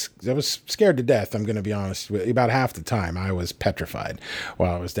 I was scared to death. I'm going to be honest with you. About half the time I was petrified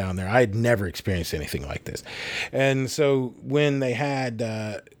while I was down there. I had never experienced anything like this. And so when they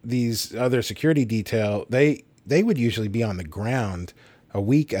had these other security detail, they would usually be on the ground a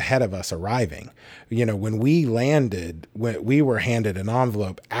week ahead of us arriving. When we landed, we were handed an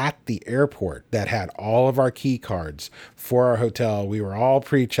envelope at the airport that had all of our key cards for our hotel. We were all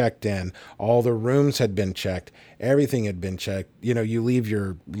pre-checked in. All the rooms had been checked. Everything had been checked. You leave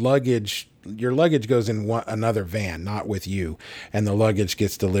your luggage. Your luggage goes in another van, not with you, and the luggage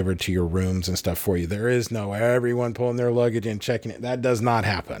gets delivered to your rooms and stuff for you. There is no everyone pulling their luggage and checking it. That does not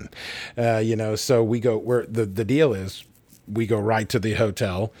happen. So we go where the deal is. We go right to the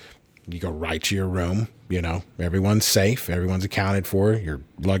hotel. You go right to your room. everyone's safe, everyone's accounted for, your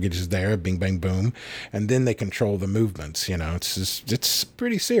luggage is there, bing, bang, boom. And then they control the movements, it's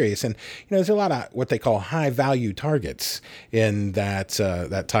pretty serious. And, there's a lot of what they call high value targets in that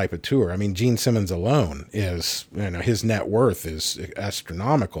type of tour. I mean, Gene Simmons alone is, his net worth is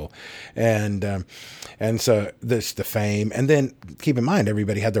astronomical. And so this, the fame, and then keep in mind,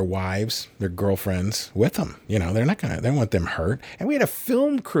 everybody had their wives, their girlfriends with them. They don't want them hurt. And we had a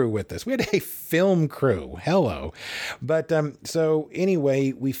film crew with us. We had a film crew. Hello. But so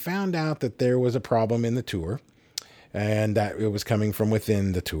anyway, we found out that there was a problem in the tour and that it was coming from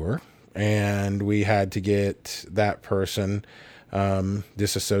within the tour. And we had to get that person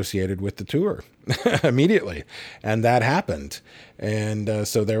disassociated with the tour immediately. And that happened. And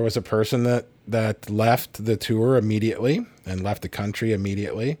so there was a person that left the tour immediately and left the country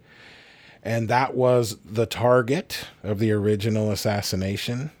immediately. And that was the target of the original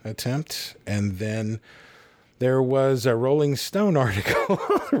assassination attempt. And then there was a Rolling Stone article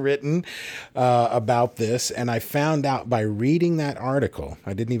written about this. And I found out by reading that article,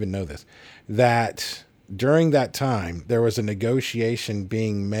 I didn't even know this, that during that time, there was a negotiation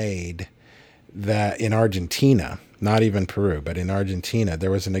being made that in Argentina, not even Peru, but in Argentina,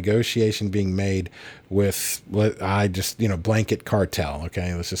 there was a negotiation being made with, blanket cartel.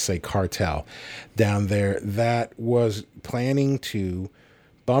 Okay. Let's just say cartel down there that was planning to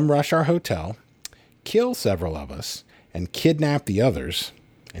bum rush our hotel, kill several of us, and kidnap the others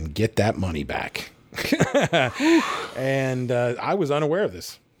and get that money back. And I was unaware of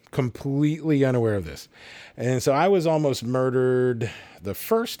this, completely unaware of this. And so I was almost murdered the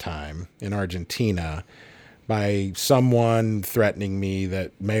first time in Argentina by someone threatening me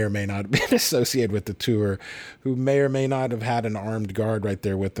that may or may not have been associated with the tour, who may or may not have had an armed guard right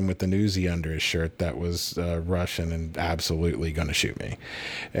there with them with an Uzi under his shirt that was Russian and absolutely going to shoot me.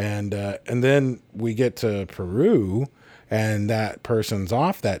 And then we get to Peru, and that person's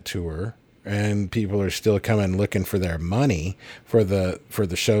off that tour, and people are still coming looking for their money for the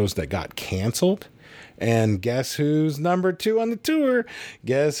shows that got canceled. And guess who's number 2 on the tour?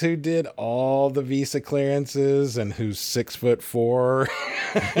 Guess who did all the visa clearances and who's 6'4"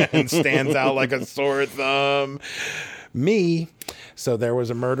 and stands out like a sore thumb? Me. So there was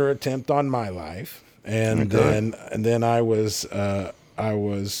a murder attempt on my life, and then I was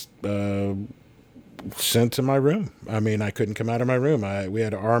sent to my room. I mean, I couldn't come out of my room. We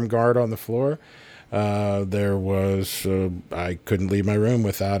had an armed guard on the floor. I couldn't leave my room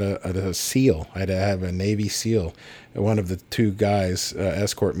without a SEAL. I had to have a Navy SEAL, one of the 2 guys,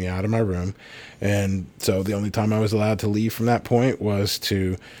 escort me out of my room. And so the only time I was allowed to leave from that point was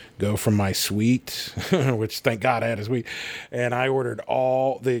to go from my suite, which thank God I had a suite, and I ordered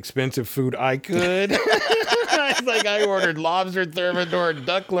all the expensive food I could. I ordered lobster thermidor,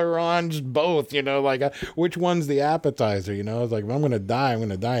 duck l'orange, both, which one's the appetizer, I was like, if I'm going to die, I'm going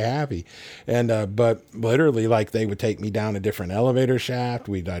to die happy. And, but literally, they would take me down a different elevator shaft.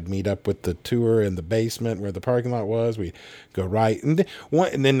 I'd meet up with the tour in the basement where the parking lot was. We'd go right. And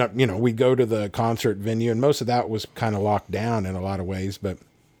then, we'd go to the concert venue, and most of that was kind of locked down in a lot of ways, but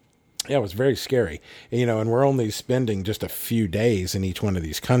yeah, it was very scary, and we're only spending just a few days in each one of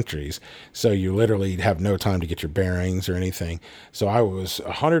these countries. So you literally have no time to get your bearings or anything. So I was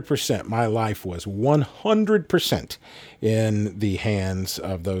 100%, my life was 100% in the hands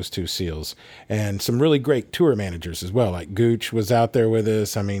of those 2 SEALs, and some really great tour managers as well. Like Gooch was out there with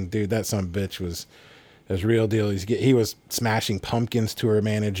us. I mean, dude, that son of a bitch was real deal. He was Smashing Pumpkins tour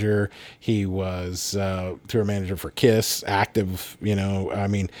manager. He was tour manager for Kiss, active, I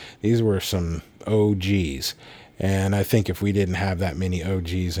mean, these were some OGs. And I think if we didn't have that many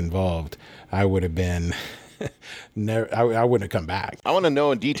OGs involved, I would have been, I wouldn't have come back. I want to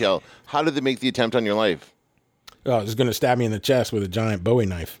know in detail, how did they make the attempt on your life? Oh, it was going to stab me in the chest with a giant Bowie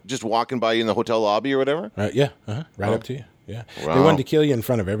knife. Just walking by you in the hotel lobby or whatever? Yeah, right up to you. Yeah. Wow. They wanted to kill you in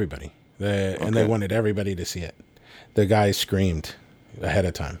front of everybody. And they wanted everybody to see it. The guy screamed ahead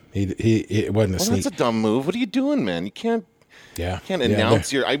of time. It wasn't a sneak. That's a dumb move. What are you doing, man? You can't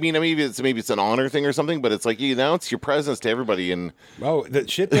announce your. I mean, maybe it's an honor thing or something, but it's like you announce your presence to everybody. And the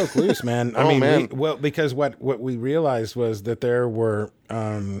shit broke loose, man. Because what we realized was that there were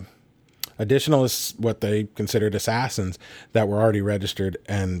additional, what they considered assassins that were already registered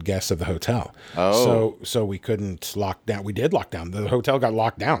and guests of the hotel. Oh. So we couldn't lock down. We did lock down. The hotel got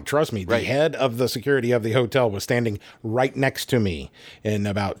locked down. Trust me. The head of the security of the hotel was standing right next to me in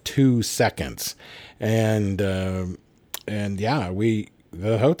about 2 seconds. And yeah,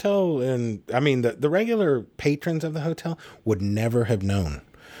 the hotel, and I mean, the regular patrons of the hotel would never have known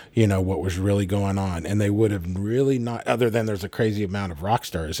what was really going on. And they would have really not, other than there's a crazy amount of rock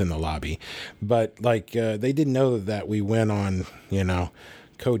stars in the lobby. But they didn't know that we went on,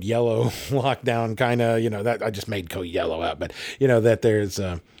 Code Yellow lockdown kind of, that I just made Code Yellow up, but that there's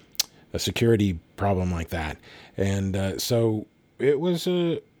a security problem like that. And so it was,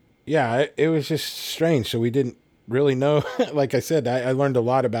 it was just strange. So we didn't really know. Like I said, I learned a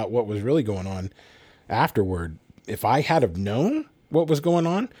lot about what was really going on afterward. If I had have known what was going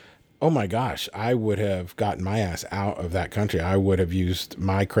on, oh my gosh, I would have gotten my ass out of that country. I would have used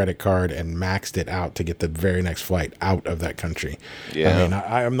my credit card and maxed it out to get the very next flight out of that country. Yeah. I mean,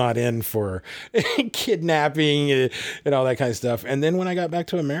 I'm not in for kidnapping and all that kind of stuff. And then when I got back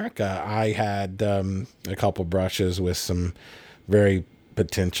to America, I had a couple brushes with some very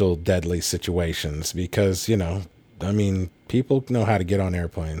potential deadly situations because, people know how to get on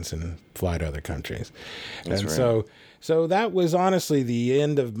airplanes and fly to other countries. That's right. So that was honestly the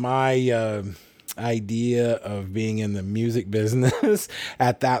end of my idea of being in the music business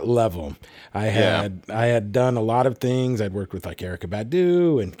at that level. I had done a lot of things. I'd worked with like Erykah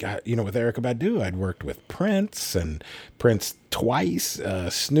Badu, and with Erykah Badu, I'd worked with Prince twice,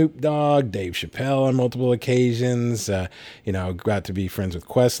 Snoop Dogg, Dave Chappelle on multiple occasions. Got to be friends with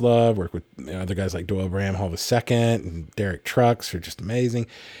Questlove, worked with other guys like Doyle Bramhall II and Derek Trucks, who are just amazing.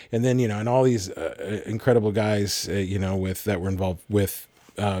 And then, and all these incredible guys, that were involved with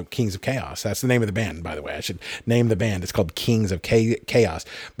Kings of Chaos. That's the name of the band, by the way. I should name the band. It's called Kings of Chaos.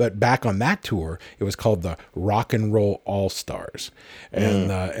 But back on that tour, it was called the Rock and Roll All Stars.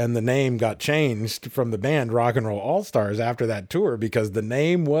 And the name got changed from the band Rock and Roll All Stars after that tour because the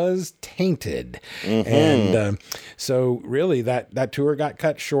name was tainted. And so really that tour got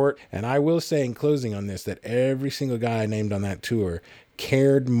cut short. And I will say in closing on this that every single guy I named on that tour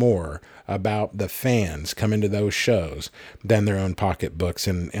cared more about the fans coming to those shows than their own pocketbooks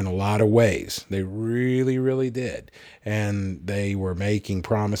in a lot of ways. They really, really did. And they were making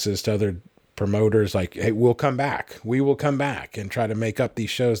promises to other promoters like, hey, we'll come back. We will come back and try to make up these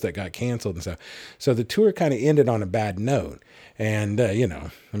shows that got canceled and stuff. So the tour kind of ended on a bad note. And, a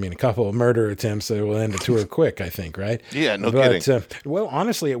couple of murder attempts that will end the tour quick, I think, right? Yeah, no kidding. Well,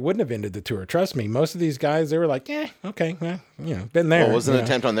 honestly, it wouldn't have ended the tour. Trust me. Most of these guys, they were like, okay, well, been there. Well, it was an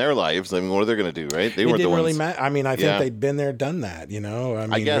attempt on their lives. I mean, what are they going to do, right? They weren't the ones. Really I think they'd been there, done that,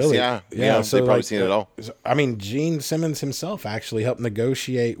 I guess, really, yeah. So they've probably seen it all. Gene Simmons himself actually helped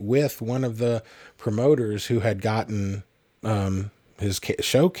negotiate with one of the promoters who had gotten his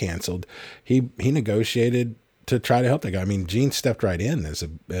show canceled. He negotiated to try to help that guy. Gene stepped right in as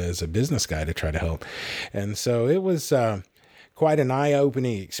a business guy to try to help. And so it was quite an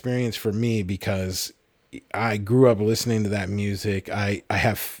eye-opening experience for me because I grew up listening to that music. I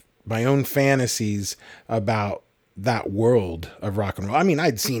have my own fantasies about that world of rock and roll.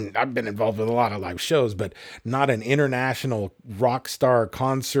 I've been involved with a lot of live shows, but not an international rock star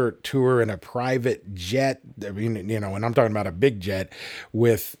concert tour in a private jet. And I'm talking about a big jet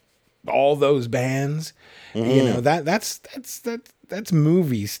with all those bands. That's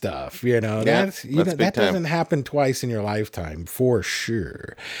movie stuff, that doesn't happen twice in your lifetime for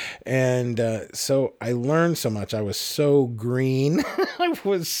sure. And so I learned so much. I was so green. I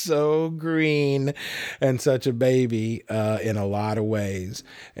was so green and such a baby in a lot of ways.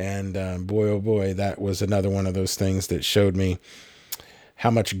 And boy, oh boy, that was another one of those things that showed me how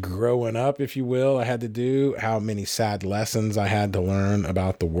much growing up, if you will, I had to do, how many sad lessons I had to learn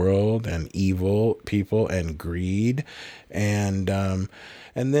about the world and evil people and greed. And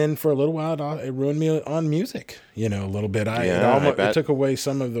then for a little while, it ruined me on music, a little bit. It took away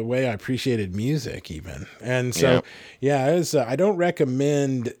some of the way I appreciated music even. And so, it was, I don't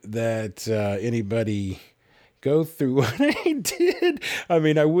recommend that anybody go through what I did.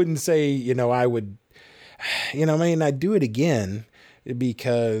 I wouldn't say, I would, I'd do it again,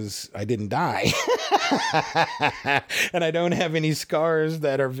 because I didn't die and I don't have any scars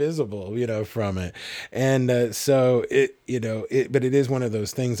that are visible, from it. And so it, but it is one of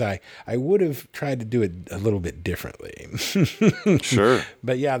those things I would have tried to do it a little bit differently. Sure.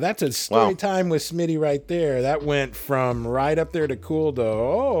 But yeah, that's a story time with Smitty right there. That went from right up there to cool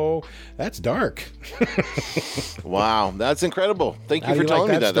to, that's dark. Wow. That's incredible. Thank you for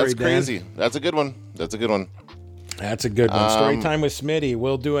telling me that. That's crazy. Dan? That's a good one. That's a good one. That's a good one. Story time with Smitty.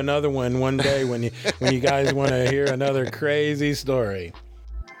 We'll do another one day when you guys want to hear another crazy story.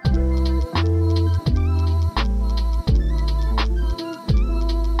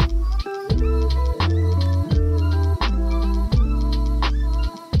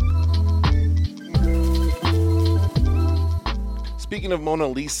 Speaking speaking of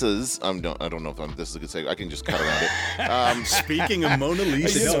Mona Lisas, I don't know if this is a good segue. I can just cut around it. Speaking of Mona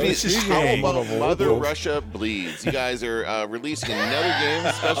Lisa, How about Mother Russia Bleeds? You guys are releasing another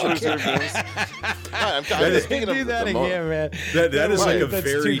game, special reserve games. I'm speaking of do that the again, man. That is like a That's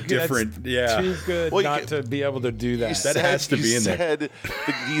very too good. different. That's too good Well, not to be able to do that. That has to be in there. said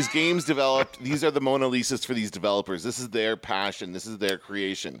these games developed. These are the Mona Lisas for these developers. This is their passion. This is their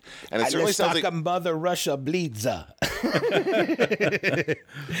creation. And it certainly sounds like Mother Russia bleeds. it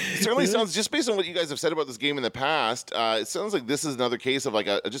certainly sounds, just based on what you guys have said about this game in the past, it sounds like this is another case of like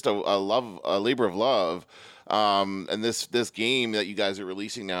a labor of love. And this game that you guys are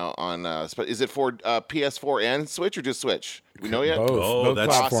releasing now on, is it for PS4 and Switch or just Switch? Do we know yet? Both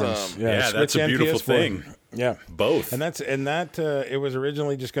that's platforms. awesome. Yeah, Switch that's a and beautiful PS4. thing. Yeah, Both. and it was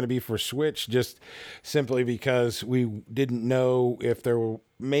originally just going to be for Switch, just simply because we didn't know if there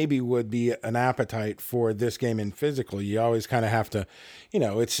maybe would be an appetite for this game in physical. You always kind of have to,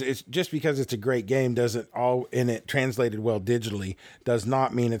 it's just because it's a great game doesn't all in it translated well digitally does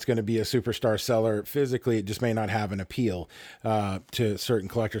not mean it's going to be a superstar seller physically. It just may not have an appeal to certain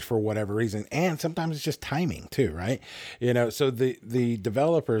collectors for whatever reason, and sometimes it's just timing too, right? So the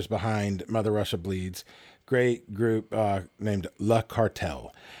developers behind Mother Russia Bleeds, great group named Le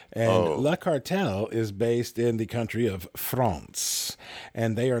Cartel. And Le Cartel is based in the country of France,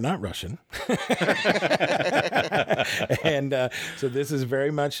 and they are not Russian. And so this is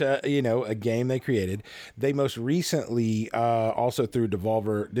very much, a game they created. They most recently, also through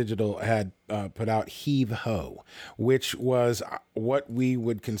Devolver Digital, had put out Heave Ho, which was what we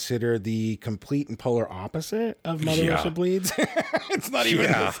would consider the complete and polar opposite of Mother Russia Bleeds. It's not even.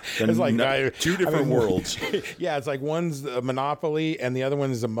 It's like two different worlds. Yeah, it's like one's a Monopoly and the other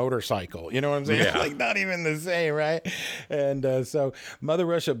one is a motorcycle. You know what I'm saying? Yeah. Like not even the same, right? And so Mother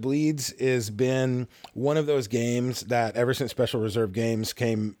Russia Bleeds has been one of those games that ever since Special Reserve Games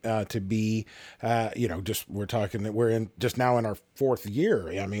came to be, we're talking that we're in just now in our fourth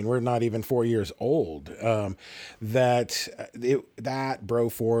year. I mean, we're not even 4 years old. That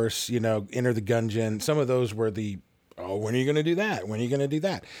Broforce, Enter the Gungeon, some of those were the, when are you going to do that? When are you going to do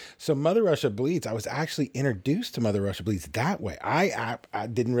that? So Mother Russia Bleeds, I was actually introduced to Mother Russia Bleeds that way. I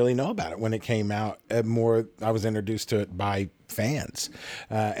didn't really know about it when it came out. I was introduced to it by fans.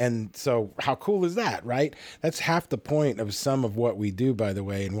 And so how cool is that, right? That's half the point of some of what we do, by the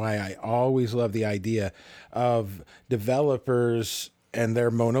way, and why I always love the idea of developers and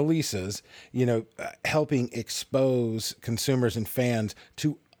their Mona Lisas, helping expose consumers and fans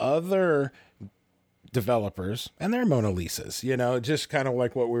to other developers and their Mona Lisas, just kind of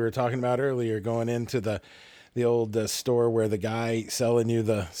like what we were talking about earlier, going into the old store where the guy selling you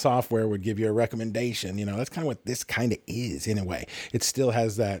the software would give you a recommendation. That's kind of what this kind of is in a way. It still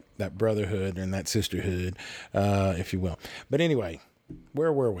has that brotherhood and that sisterhood, if you will. But anyway,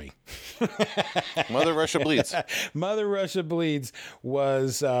 where were we? Mother Russia Bleeds. Mother Russia Bleeds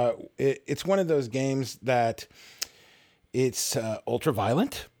was, it's one of those games that it's ultra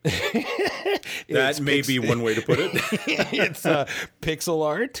violent. That may be one way to put it. It's pixel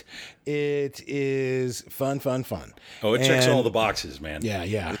art. It is fun. Oh, it checks all the boxes, man.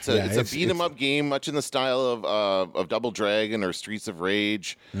 Yeah. It's a beat 'em up game, much in the style of Double Dragon or Streets of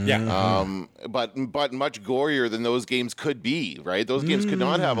Rage. Yeah. But much gorier than those games could be, right? Those games could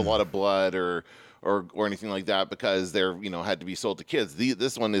not have a lot of blood or anything like that because they're had to be sold to kids.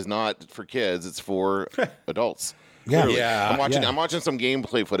 This one is not for kids; it's for adults. Yeah. I'm watching some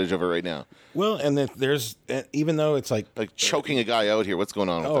gameplay footage of it right now. Well, and there's even though it's like choking a guy out here. What's going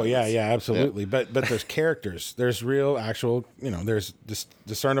on? Oh with that? yeah, absolutely. Yeah. But there's characters. There's real, actual. There's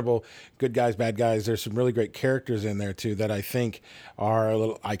discernible good guys, bad guys. There's some really great characters in there too that I think are a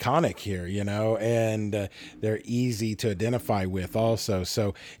little iconic here. And they're easy to identify with also.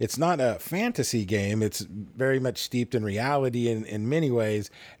 So it's not a fantasy game. It's very much steeped in reality in many ways.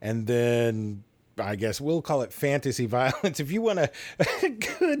 And then I guess we'll call it fantasy violence. If you want a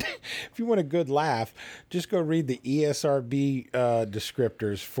good laugh, just go read the ESRB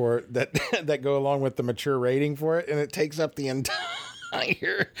descriptors for that go along with the mature rating for it, and it takes up the entire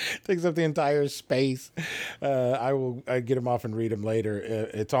space. I get them off and read them later.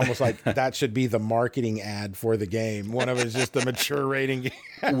 It's almost like that should be the marketing ad for the game. One of it is just the mature rating.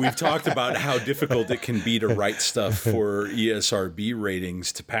 We've talked about how difficult it can be to write stuff for ESRB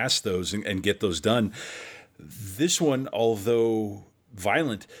ratings to pass those and get those done. This one, although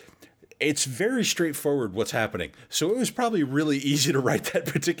violent, it's very straightforward what's happening. So it was probably really easy to write that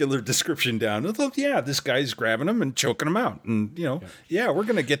particular description down. I thought, this guy's grabbing him and choking him out. And, we're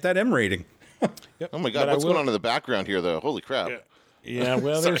going to get that M rating. Oh, my God. What's going on in the background here, though? Holy crap. Yeah. Yeah,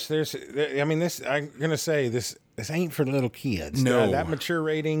 well, I mean, this. I'm gonna say this. This ain't for little kids. No. That mature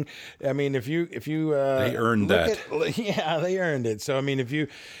rating. I mean, if you They earned that. Yeah, they earned it. So I mean,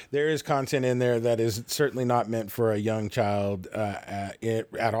 there is content in there that is certainly not meant for a young child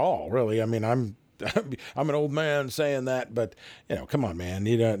at all. Really, I mean, I'm an old man saying that, but come on, man,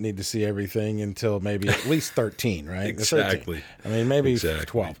 you don't need to see everything until maybe at least 13, right? Exactly. 13. I mean, maybe Exactly.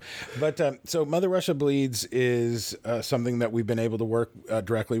 12. But so Mother Russia Bleeds is something that we've been able to work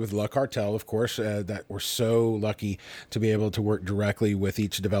directly with Le Cartel, of course, that we're so lucky to be able to work directly with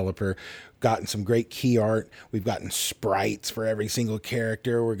each developer. Gotten some great key art. We've gotten sprites for every single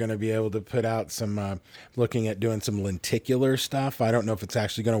character. We're going to be able to put out some, looking at doing some lenticular stuff. I don't know if it's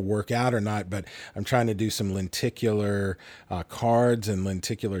actually going to work out or not, but I'm trying to do some lenticular cards and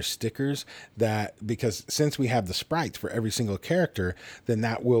lenticular stickers because since we have the sprites for every single character, then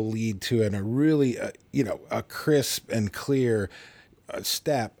that will lead to a really, a crisp and clear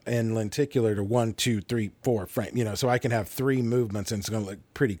step in lenticular to 1, 2, 3, 4 frame, so I can have 3 movements and it's going to look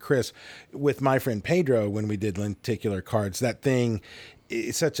pretty crisp. With my friend Pedro, when we did lenticular cards, that thing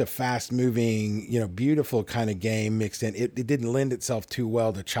is such a fast moving, beautiful kind of game mixed in. It didn't lend itself too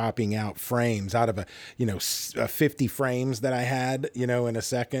well to chopping out frames out of a 50 frames that I had, in a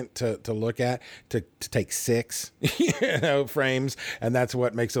second to look at, to take 6, frames. And that's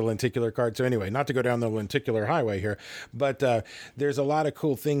what makes a lenticular card. So anyway, not to go down the lenticular highway here, but there's a lot of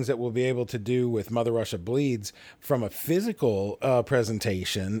cool things that we'll be able to do with Mother Russia Bleeds from a physical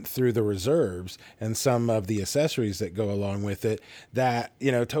presentation through the reserves and some of the accessories that go along with it that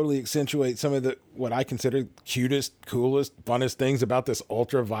totally accentuate some of what I consider cutest, coolest, funnest things about this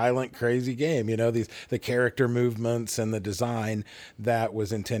ultra violent, crazy game. The character movements and the design that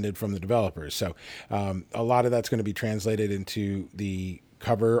was intended from the developers. So a lot of that's going to be translated into the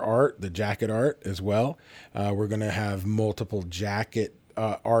cover art, the jacket art as well. We're going to have multiple jacket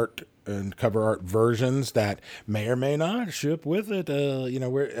art and cover art versions that may or may not ship with it.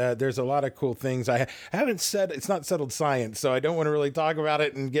 There's a lot of cool things. I haven't said, it's not settled science, so I don't want to really talk about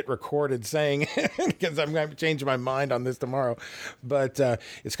it and get recorded saying, because I'm going to change my mind on this tomorrow. But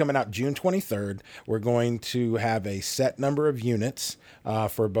it's coming out June 23rd. We're going to have a set number of units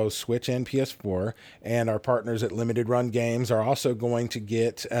for both Switch and PS4. And our partners at Limited Run Games are also going to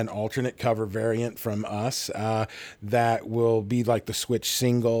get an alternate cover variant from us that will be like the Switch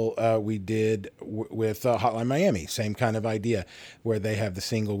single we did with Hotline Miami. Same kind of idea, where they have the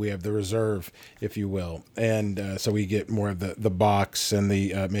single, we have the reserve, if you will. And so we get more of the box and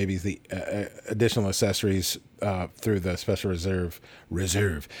the maybe the additional accessories through the special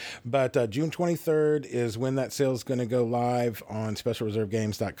reserve. But June 23rd is when that sale is going to go live on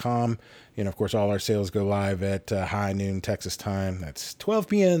specialreservegames.com. Of course, all our sales go live at high noon Texas time. That's 12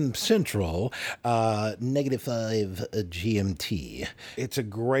 p.m. Central, -5 GMT. It's a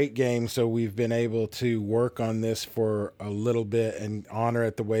great game, so we've been able to work on this for a little bit and honor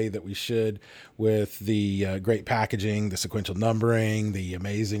it the way that we should, with the great packaging, the sequential numbering, the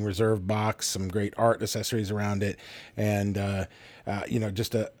amazing reserve box, some great art accessories around it, and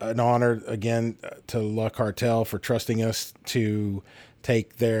just an honor again to Le Cartel for trusting us to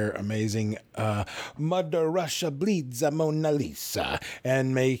take their amazing Mother Russia Bleeds a Mona Lisa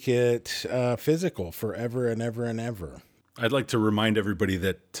and make it physical forever and ever and ever. I'd like to remind everybody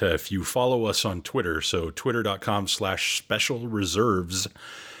that if you follow us on Twitter, so twitter.com/specialreserves,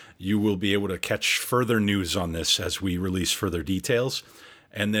 you will be able to catch further news on this as we release further details.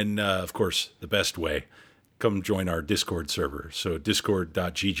 And then, of course, the best way, come join our Discord server. So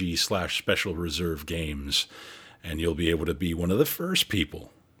discord.gg/specialreservegames. And you'll be able to be one of the first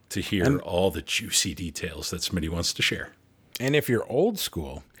people to hear all the juicy details that Smitty wants to share. And if you're old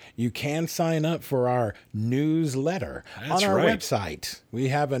school, you can sign up for our newsletter on our website. We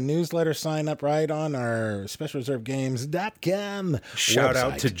have a newsletter sign up right on our specialreservegames.com Shout website.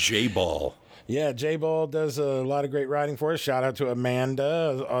 out to J-Ball. Yeah, J-Ball does a lot of great writing for us. Shout out to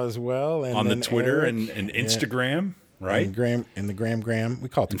Amanda as well. And on the Twitter Eric, and Instagram, right? And the Gram. We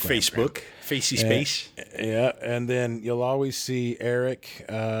call it the and Gram. Facebook, Facey Space. Yeah, and then you'll always see Eric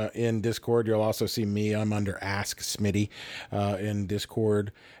in Discord. You'll also see me. I'm under Ask Smitty in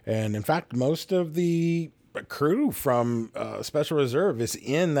Discord. And in fact, most of the crew from Special Reserve is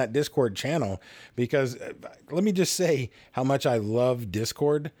in that Discord channel, because let me just say how much I love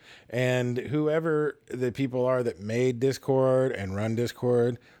Discord, and whoever the people are that made Discord and run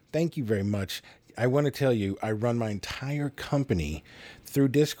Discord, thank you very much. I want to tell you, I run my entire company through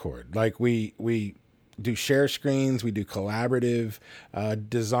Discord. Like we do share screens. We do collaborative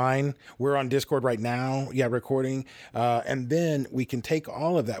design. We're on Discord right now, recording. And then we can take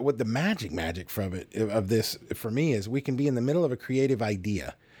all of that. What the magic from it, of this for me, is we can be in the middle of a creative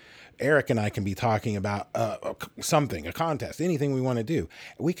idea. Eric and I can be talking about something, a contest, anything we want to do.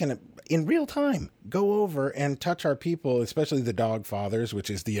 We can, in real time, go over and touch our people, especially the Dog Fathers, which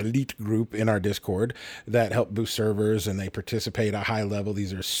is the elite group in our Discord that help boost servers, and they participate at a high level.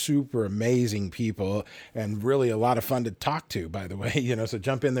 These are super amazing people and really a lot of fun to talk to, by the way, so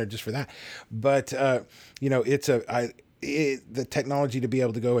jump in there just for that. But, it's the technology to be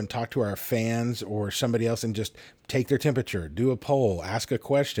able to go and talk to our fans or somebody else and just take their temperature, do a poll, ask a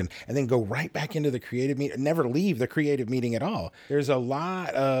question, and then go right back into the creative meeting, never leave the creative meeting at all. There's a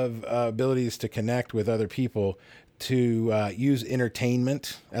lot of abilities to connect with other people, to use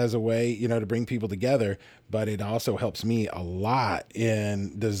entertainment as a way, to bring people together. But it also helps me a lot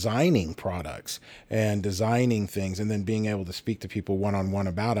in designing products and designing things, and then being able to speak to people one-on-one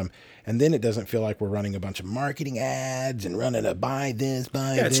about them. And then it doesn't feel like we're running a bunch of marketing ads and running a buy this.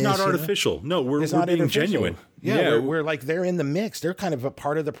 Yeah, it's not artificial. No, we're being genuine. Yeah, we're like, they're in the mix. They're kind of a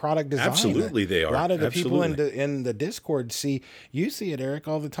part of the product design. Absolutely, they are. A lot of the people in the Discord you see it, Eric,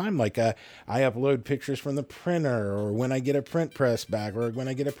 all the time. Like I upload pictures from the printer, or when I get a print press back, or when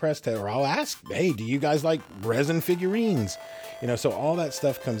I get a press test, or I'll ask, hey, do you guys like resin figurines? So all that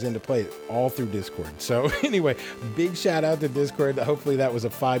stuff comes into play all through Discord. So anyway, big shout out to Discord. Hopefully that was a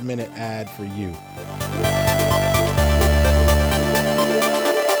 5-minute ad for you.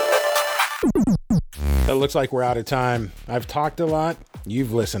 It looks like we're out of time. I've talked a lot.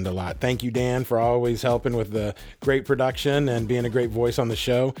 You've listened a lot. Thank you, Dan, for always helping with the great production and being a great voice on the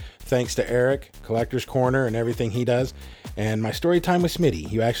show. Thanks to Eric, Collector's Corner, and everything he does. And my story time with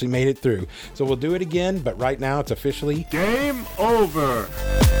Smitty. You actually made it through. So we'll do it again, but right now it's officially game over.